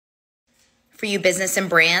For you business and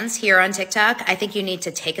brands here on TikTok, I think you need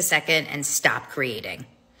to take a second and stop creating.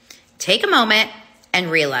 Take a moment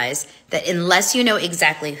and realize that unless you know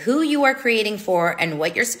exactly who you are creating for and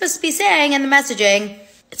what you're supposed to be saying in the messaging,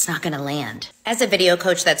 it's not going to land. As a video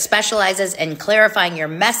coach that specializes in clarifying your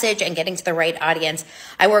message and getting to the right audience,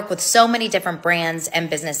 I work with so many different brands and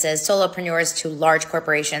businesses, solopreneurs to large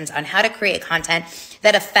corporations, on how to create content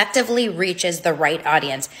that effectively reaches the right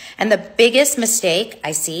audience. And the biggest mistake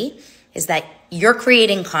I see is that you're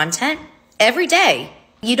creating content every day.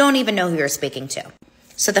 You don't even know who you're speaking to.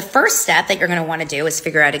 So the first step that you're going to want to do is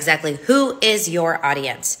figure out exactly who is your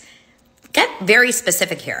audience. Get very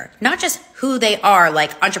specific here, not just who they are,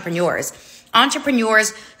 like entrepreneurs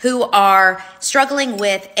who are struggling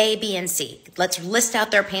with A, B, and C. Let's list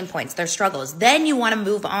out their pain points, their struggles. Then you want to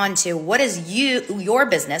move on to what is your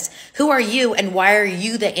business, who are you, and why are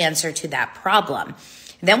you the answer to that problem?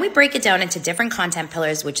 Then we break it down into different content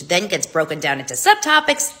pillars, which then gets broken down into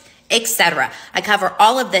subtopics, etc. I cover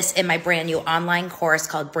all of this in my brand new online course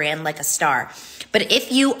called Brand Like a Star. But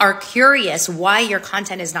if you are curious why your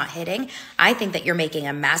content is not hitting, I think that you're making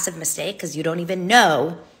a massive mistake because you don't even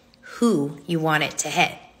know who you want it to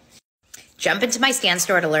hit. Jump into my Stan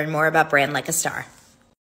store to learn more about Brand Like a Star.